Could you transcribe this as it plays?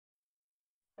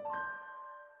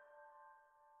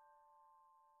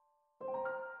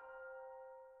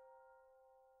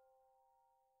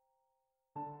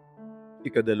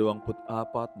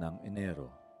Ika-24 ng Enero,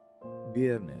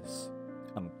 Biyernes,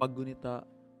 ang Paggunita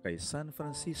kay San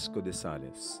Francisco de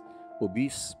Sales,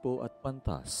 obispo at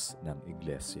pantas ng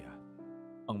Iglesia.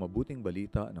 Ang mabuting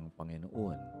balita ng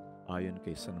Panginoon ayon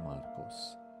kay San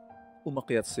Marcos.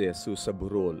 Umakyat si Jesus sa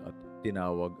burol at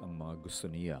tinawag ang mga gusto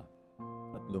niya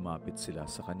at lumapit sila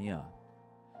sa kanya.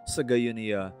 Sa gayon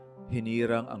niya,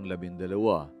 hinirang ang 12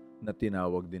 na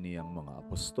tinawag din niyang mga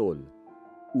apostol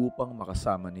upang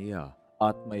makasama niya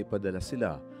at maipadala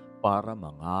sila para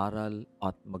mangaral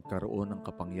at magkaroon ng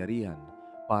kapangyarihan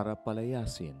para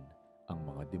palayasin ang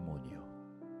mga demonyo.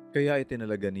 Kaya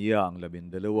itinalaga niya ang 12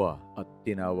 at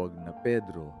tinawag na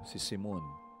Pedro, si Simon,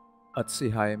 at si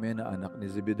Jaime na anak ni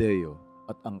Zebedeo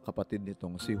at ang kapatid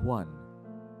nitong si Juan,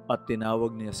 at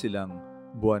tinawag niya silang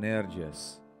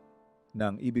Boanerges,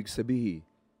 nang ibig sabihin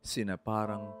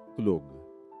sinaparang kulog,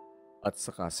 at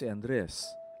saka si Andres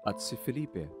at si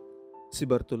Felipe, si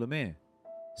Bartolome,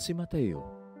 si Mateo,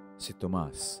 si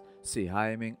Tomas, si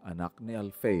Jaimeng anak ni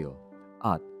Alfeo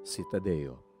at si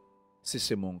Tadeo, si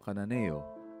Simong Cananeo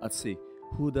at si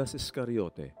Judas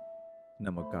Iscariote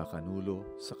na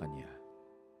magkakanulo sa kanya.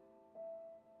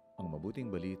 Ang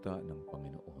mabuting balita ng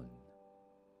Panginoon.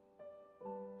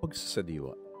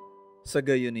 Pagsasadiwa. Sa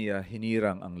gayon niya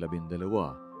hinirang ang 12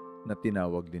 na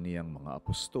tinawag din niyang mga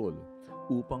apostol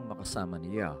upang makasama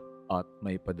niya at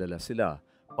maipadala sila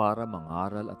para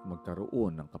mangaral at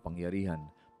magkaroon ng kapangyarihan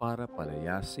para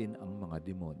palayasin ang mga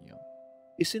demonyo.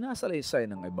 Isinasalaysay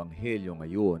ng Ebanghelyo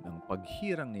ngayon ang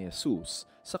paghirang ni Jesus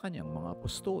sa kanyang mga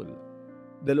apostol.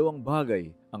 2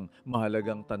 bagay ang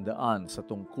mahalagang tandaan sa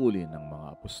tungkulin ng mga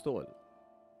apostol.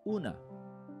 Una,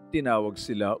 tinawag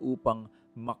sila upang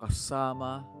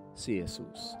makasama si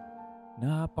Jesus.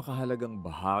 Napakahalagang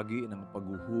bahagi ng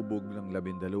paghuhubog ng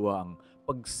 12 ang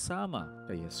pagsama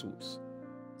kay Jesus.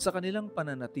 Sa kanilang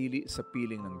pananatili sa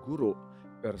piling ng guro,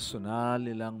 personal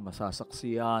nilang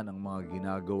masasaksiyan ang mga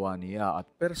ginagawa niya at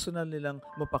personal nilang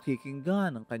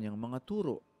mapakikinggan ang kanyang mga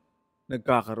turo.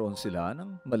 Nagkakaroon sila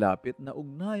ng malapit na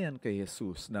ugnayan kay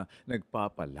Jesus na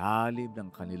nagpapalalim ng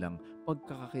kanilang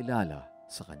pagkakakilala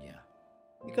sa kanya.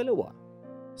 Ikalawa,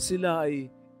 sila ay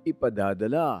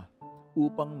ipadadala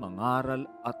upang mangaral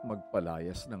at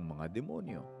magpalayas ng mga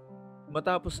demonyo.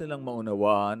 Matapos nilang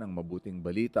maunawaan ang mabuting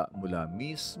balita mula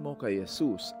mismo kay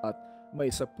Jesus at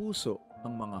maisapuso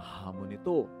ang mga hamon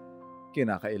nito,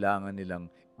 kinakailangan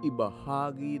nilang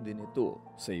ibahagi din ito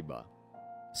sa iba.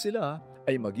 Sila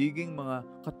ay magiging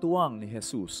mga katuwang ni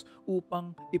Jesus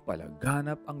upang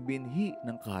ipalaganap ang binhi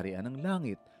ng kaharian ng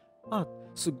langit at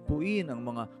sugpuin ang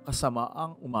mga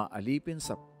kasamaang umaalipin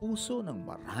sa puso ng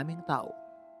maraming tao.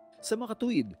 Sa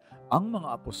makatuwid, ang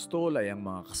mga apostol ay ang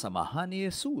mga kasamahan ni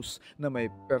Jesus na may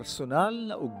personal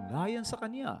na ugnayan sa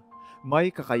Kanya,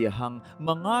 may kakayahang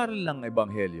mangaral ng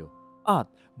Ebanghelyo, at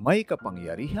may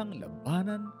kapangyarihang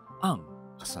labanan ang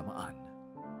kasamaan.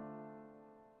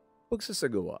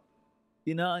 Pagsasagawa,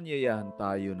 inaanyayahan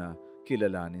tayo na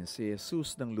kilalanin si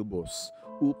Jesus ng lubos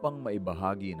upang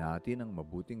maibahagi natin ang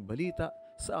mabuting balita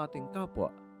sa ating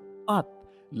kapwa at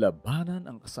labanan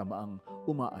ang kasamaang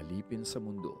umaalipin sa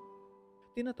mundo.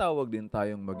 Tinatawag din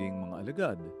tayong maging mga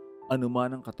alagad,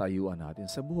 anuman ang katayuan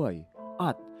natin sa buhay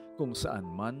at kung saan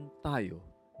man tayo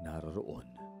naroroon.